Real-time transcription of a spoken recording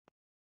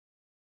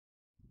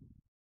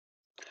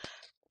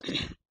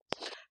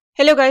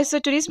Hello guys, so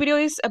today's video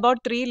is about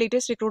three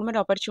latest recruitment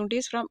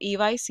opportunities from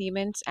EY,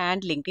 Siemens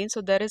and LinkedIn.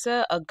 So there is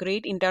a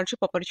great internship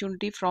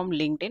opportunity from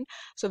LinkedIn.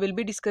 So we'll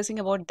be discussing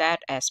about that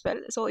as well.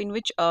 So in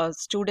which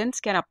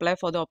students can apply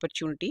for the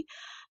opportunity.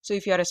 So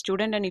if you are a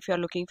student and if you are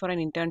looking for an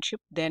internship,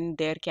 then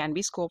there can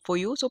be scope for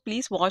you. So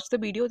please watch the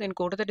video, then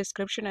go to the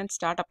description and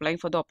start applying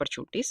for the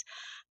opportunities.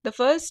 The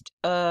first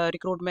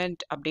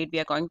recruitment update we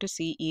are going to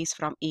see is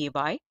from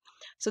EY.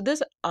 So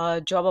this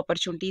job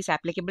opportunity is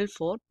applicable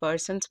for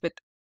persons with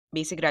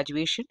basic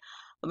graduation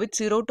with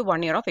 0 to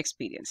 1 year of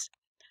experience.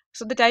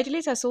 So the title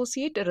is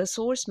Associate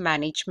Resource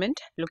Management.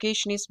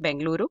 Location is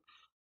Bengaluru.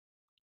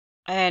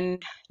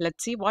 And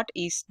let's see what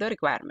is the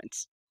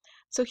requirements.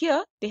 So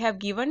here they have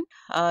given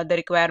the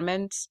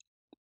requirements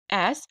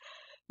as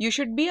you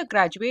should be a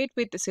graduate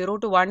with 0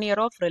 to 1 year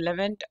of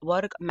relevant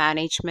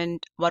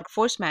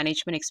workforce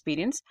management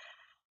experience.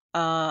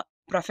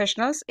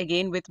 Professionals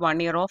again with 1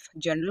 year of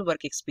general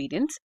work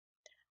experience.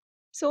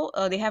 So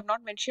they have not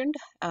mentioned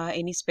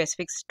any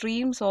specific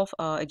streams of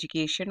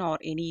education or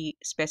any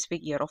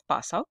specific year of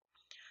pass out.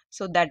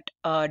 So that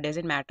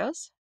doesn't matter.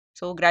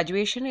 So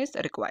graduation is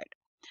required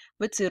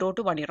with 0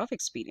 to 1 year of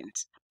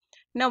experience.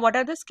 Now, what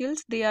are the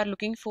skills they are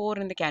looking for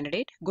in the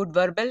candidate? Good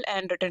verbal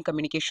and written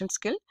communication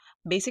skill,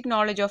 basic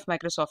knowledge of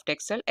Microsoft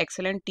Excel,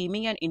 excellent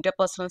teaming and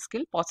interpersonal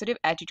skill, positive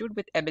attitude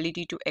with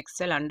ability to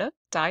excel under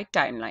tight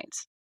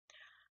timelines.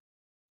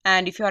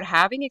 And if you are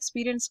having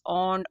experience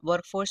on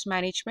workforce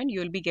management, you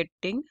will be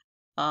getting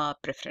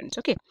preference.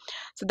 Okay,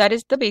 so that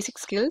is the basic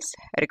skills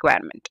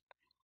requirement.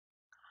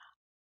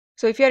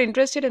 So if you are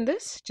interested in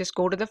this, just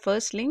go to the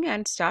first link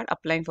and start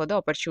applying for the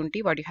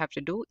opportunity. What you have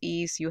to do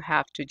is you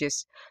have to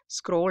just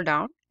scroll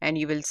down and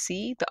you will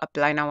see the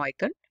apply now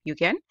icon. You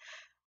can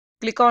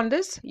click on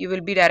this. You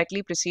will be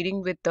directly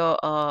proceeding with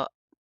the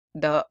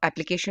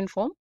application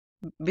form.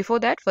 Before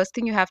that, first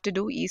thing you have to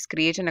do is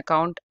create an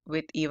account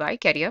with EY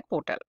Career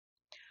Portal.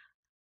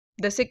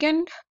 The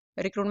second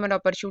recruitment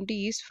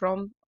opportunity is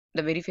from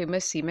the very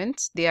famous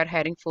Siemens. They are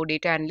hiring for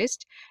data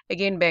analyst.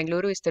 Again,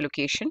 Bangalore is the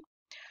location.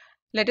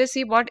 Let us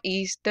see what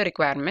is the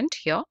requirement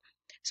here.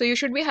 So you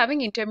should be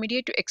having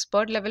intermediate to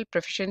expert level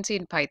proficiency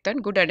in Python,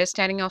 good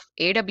understanding of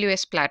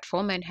AWS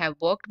platform and have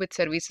worked with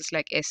services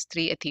like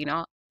S3,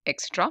 Athena,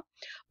 etc.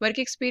 Work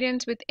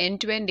experience with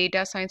end-to-end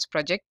data science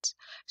projects,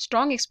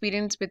 strong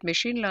experience with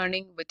machine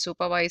learning with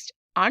supervised,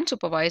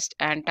 unsupervised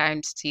and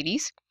time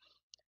series.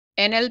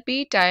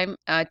 NLP,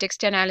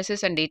 text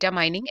analysis and data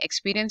mining,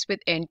 experience with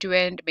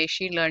end-to-end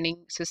machine learning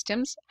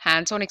systems,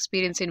 hands-on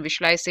experience in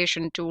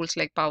visualization tools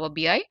like Power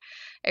BI,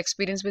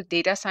 experience with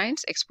data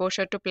science,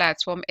 exposure to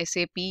platform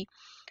SAP,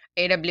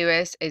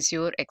 AWS,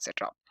 Azure,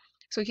 etc.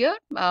 So here,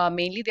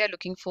 mainly they are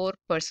looking for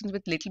persons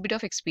with little bit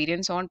of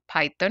experience on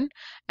Python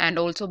and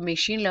also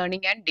machine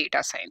learning and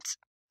data science.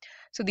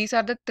 So these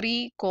are the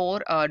three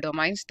core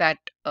domains that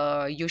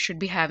you should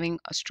be having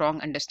a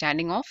strong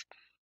understanding of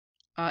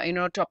in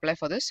order to apply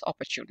for this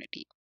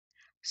opportunity.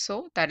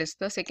 So that is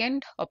the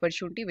second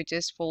opportunity, which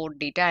is for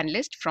data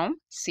analyst from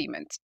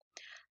Siemens.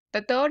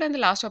 The third and the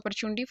last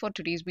opportunity for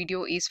today's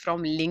video is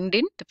from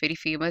LinkedIn, the very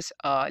famous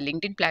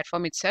LinkedIn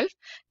platform itself.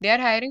 They are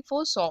hiring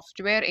for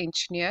software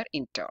engineer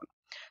intern.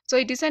 So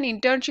it is an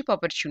internship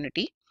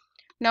opportunity.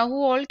 Now,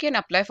 who all can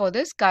apply for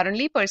this?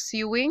 Currently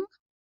pursuing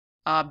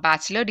a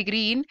bachelor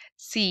degree in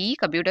CE,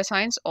 computer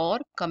science or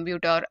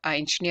computer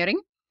engineering,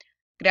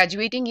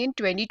 graduating in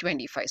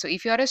 2025. So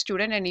if you are a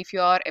student and if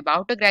you are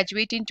about to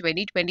graduate in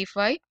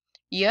 2025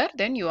 year,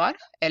 then you are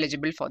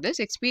eligible for this.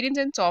 Experience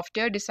in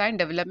software design,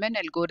 development,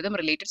 algorithm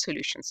related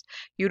solutions.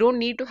 You don't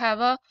need to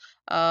have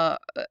a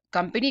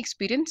company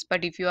experience,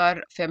 but if you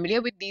are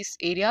familiar with these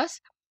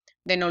areas,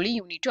 then only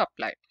you need to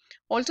apply.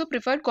 Also,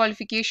 preferred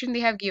qualification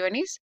they have given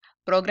is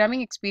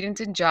programming experience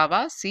in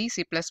Java, C,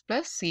 C++,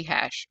 C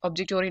hash,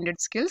 object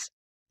oriented skills,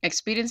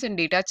 experience in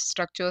data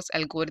structures,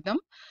 algorithm,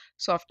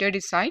 software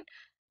design,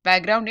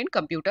 background in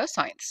computer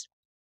science.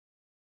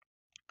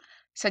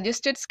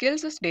 Suggested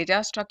skills is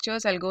data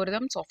structures,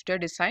 algorithm, software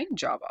design,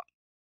 Java.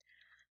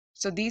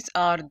 So these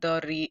are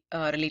the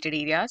related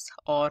areas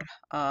or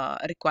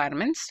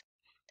requirements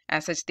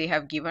as such they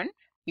have given.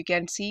 You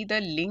can see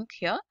the link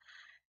here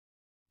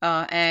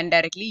and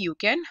directly you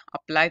can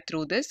apply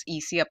through this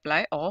easy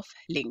apply of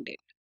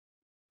LinkedIn.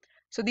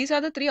 So these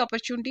are the three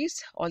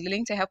opportunities. All the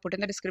links I have put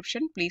in the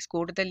description. Please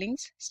go to the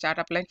links, start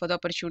applying for the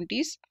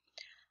opportunities.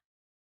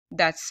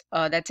 That's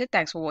it.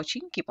 Thanks for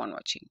watching. Keep on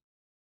watching.